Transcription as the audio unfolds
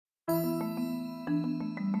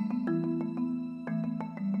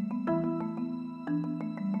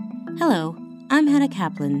Hello, I'm Hannah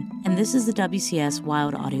Kaplan, and this is the WCS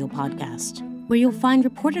Wild Audio Podcast, where you'll find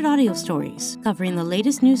reported audio stories covering the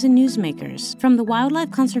latest news and newsmakers from the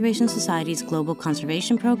Wildlife Conservation Society's Global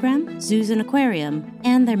Conservation Program, Zoos and Aquarium,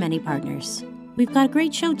 and their many partners. We've got a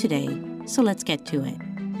great show today, so let's get to it.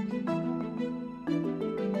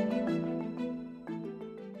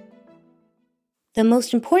 The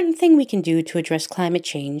most important thing we can do to address climate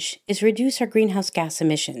change is reduce our greenhouse gas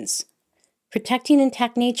emissions. Protecting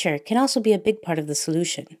intact nature can also be a big part of the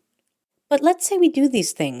solution. But let's say we do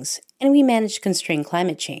these things, and we manage to constrain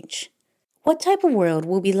climate change. What type of world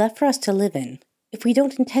will be left for us to live in if we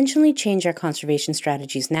don't intentionally change our conservation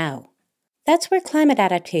strategies now? That's where climate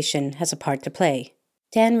adaptation has a part to play.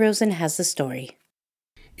 Dan Rosen has the story.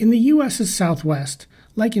 In the U.S.'s Southwest,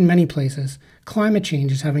 like in many places, climate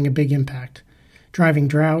change is having a big impact, driving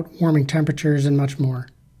drought, warming temperatures, and much more.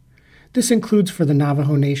 This includes for the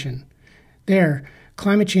Navajo Nation. There,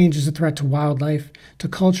 climate change is a threat to wildlife, to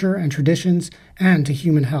culture and traditions, and to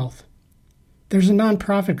human health. There's a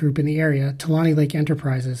nonprofit group in the area, Tulani Lake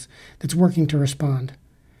Enterprises, that's working to respond.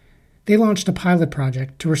 They launched a pilot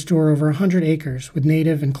project to restore over 100 acres with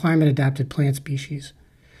native and climate-adapted plant species.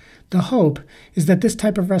 The hope is that this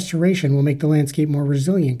type of restoration will make the landscape more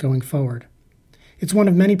resilient going forward. It's one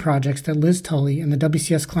of many projects that Liz Tully and the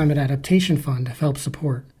WCS Climate Adaptation Fund have helped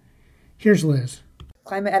support. Here's Liz.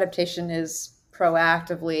 Climate adaptation is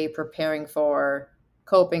proactively preparing for,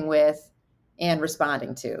 coping with, and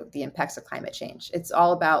responding to the impacts of climate change. It's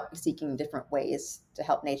all about seeking different ways to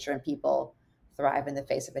help nature and people thrive in the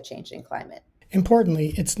face of a changing climate.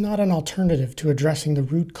 Importantly, it's not an alternative to addressing the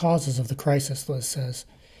root causes of the crisis, Liz says.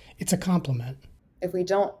 It's a complement. If we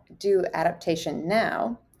don't do adaptation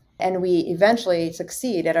now, and we eventually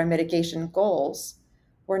succeed at our mitigation goals,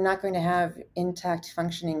 we're not going to have intact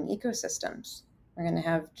functioning ecosystems. We're going to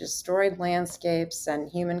have destroyed landscapes and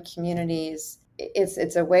human communities.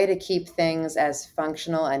 It's a way to keep things as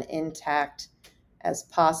functional and intact as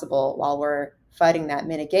possible while we're fighting that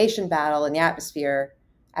mitigation battle in the atmosphere.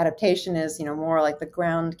 Adaptation is, more like the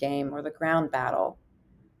ground game or the ground battle.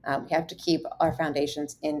 We have to keep our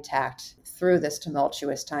foundations intact through this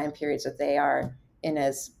tumultuous time period so they are in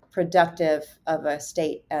as productive of a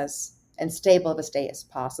state and stable of a state as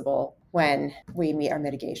possible when we meet our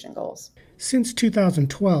mitigation goals. Since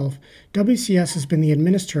 2012, WCS has been the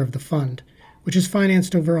administrator of the fund, which has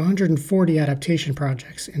financed over 140 adaptation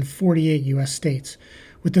projects in 48 U.S. states,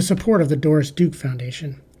 with the support of the Doris Duke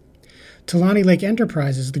Foundation. Tulani Lake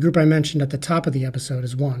Enterprises, the group I mentioned at the top of the episode,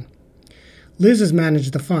 is one. Liz has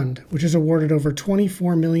managed the fund, which has awarded over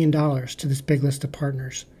 $24 million to this big list of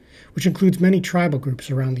partners, which includes many tribal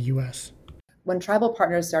groups around the U.S. When tribal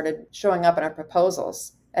partners started showing up in our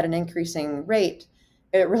proposals at an increasing rate,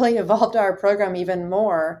 it really evolved our program even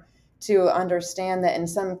more to understand that in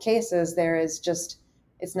some cases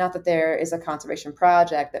it's not that there is a conservation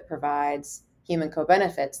project that provides human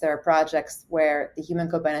co-benefits. There are projects where the human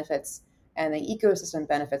co-benefits and the ecosystem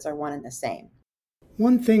benefits are one and the same.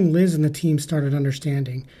 One thing Liz and the team started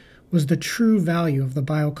understanding was the true value of the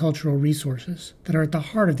biocultural resources that are at the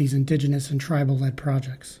heart of these indigenous and tribal-led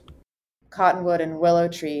projects. Cottonwood and willow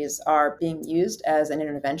trees are being used as an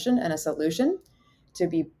intervention and a solution to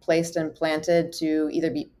be placed and planted to either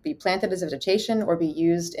be planted as vegetation or be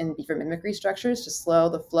used in beaver mimicry structures to slow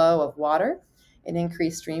the flow of water and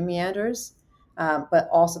increase stream meanders. But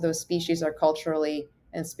also those species are culturally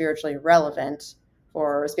and spiritually relevant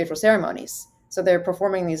for spiritual ceremonies. So they're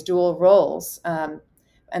performing these dual roles, and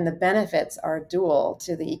the benefits are dual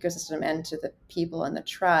to the ecosystem and to the people and the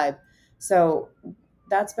tribe. So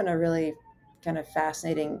that's been a really kind of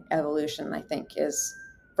fascinating evolution, I think, is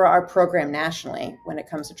for our program nationally when it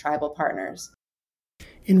comes to tribal partners.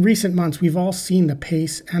 In recent months, we've all seen the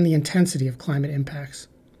pace and the intensity of climate impacts.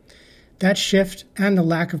 That shift and the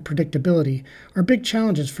lack of predictability are big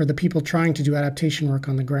challenges for the people trying to do adaptation work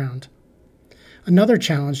on the ground. Another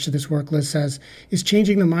challenge to this work, Liz says, is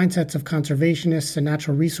changing the mindsets of conservationists and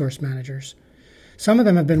natural resource managers. Some of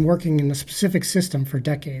them have been working in a specific system for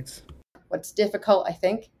decades. What's difficult, I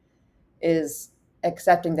think, is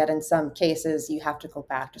accepting that in some cases you have to go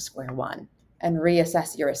back to square one and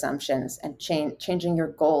reassess your assumptions, and changing your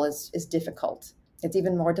goal is difficult. It's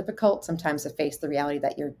even more difficult sometimes to face the reality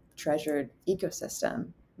that your treasured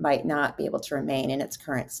ecosystem might not be able to remain in its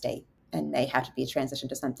current state and may have to be transitioned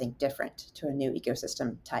to something different, to a new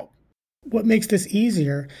ecosystem type. What makes this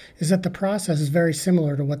easier is that the process is very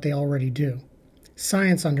similar to what they already do.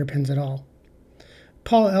 Science underpins it all.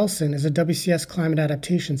 Paul Elsen is a WCS climate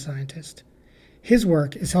adaptation scientist. His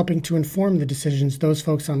work is helping to inform the decisions those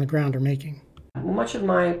folks on the ground are making. Much of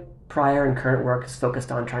my prior and current work is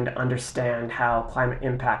focused on trying to understand how climate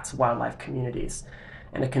impacts wildlife communities.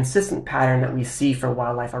 And a consistent pattern that we see for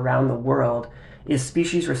wildlife around the world is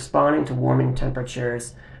species responding to warming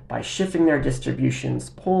temperatures by shifting their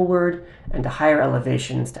distributions poleward and to higher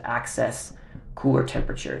elevations to access cooler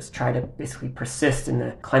temperatures, try to basically persist in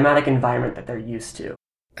the climatic environment that they're used to.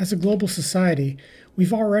 As a global society,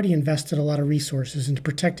 we've already invested a lot of resources into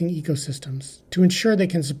protecting ecosystems to ensure they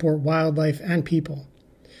can support wildlife and people.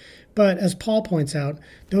 But as Paul points out,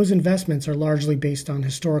 those investments are largely based on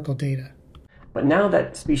historical data. But now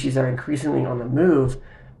that species are increasingly on the move,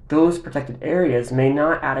 those protected areas may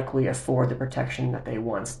not adequately afford the protection that they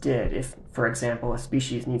once did. If, for example, a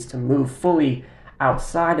species needs to move fully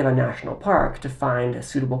outside of a national park to find a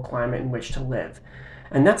suitable climate in which to live.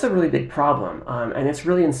 And that's a really big problem. And it's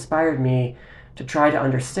really inspired me to try to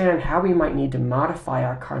understand how we might need to modify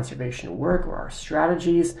our conservation work or our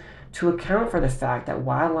strategies to account for the fact that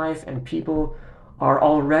wildlife and people are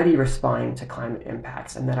already responding to climate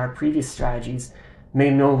impacts and that our previous strategies may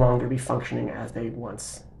no longer be functioning as they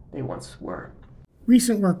once were.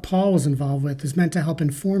 Recent work Paul was involved with is meant to help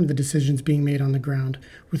inform the decisions being made on the ground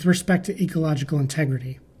with respect to ecological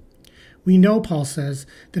integrity. We know, Paul says,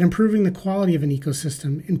 that improving the quality of an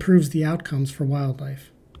ecosystem improves the outcomes for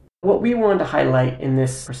wildlife. What we wanted to highlight in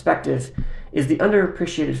this perspective is the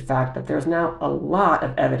underappreciated fact that there's now a lot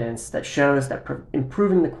of evidence that shows that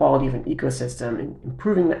improving the quality of an ecosystem and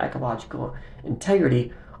improving the ecological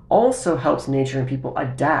integrity also helps nature and people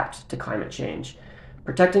adapt to climate change.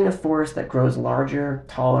 Protecting a forest that grows larger,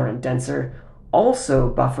 taller, and denser also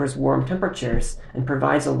buffers warm temperatures and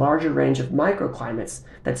provides a larger range of microclimates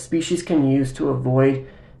that species can use to avoid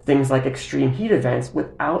things like extreme heat events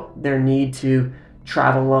without their need to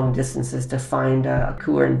travel long distances to find a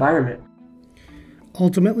cooler environment.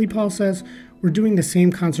 Ultimately, Paul says, we're doing the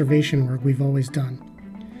same conservation work we've always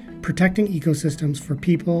done, protecting ecosystems for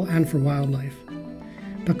people and for wildlife.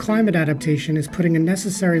 But climate adaptation is putting a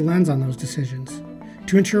necessary lens on those decisions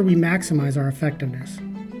to ensure we maximize our effectiveness.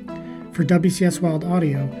 For WCS Wild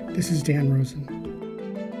Audio, this is Dan Rosen.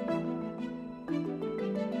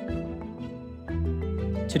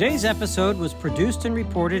 Today's episode was produced and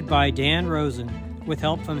reported by Dan Rosen, with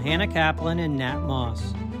help from Hannah Kaplan and Nat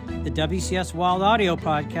Moss. The WCS Wild Audio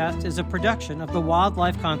podcast is a production of the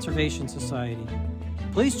Wildlife Conservation Society.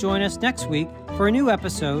 Please join us next week for a new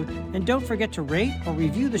episode, and don't forget to rate or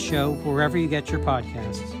review the show wherever you get your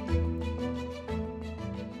podcasts.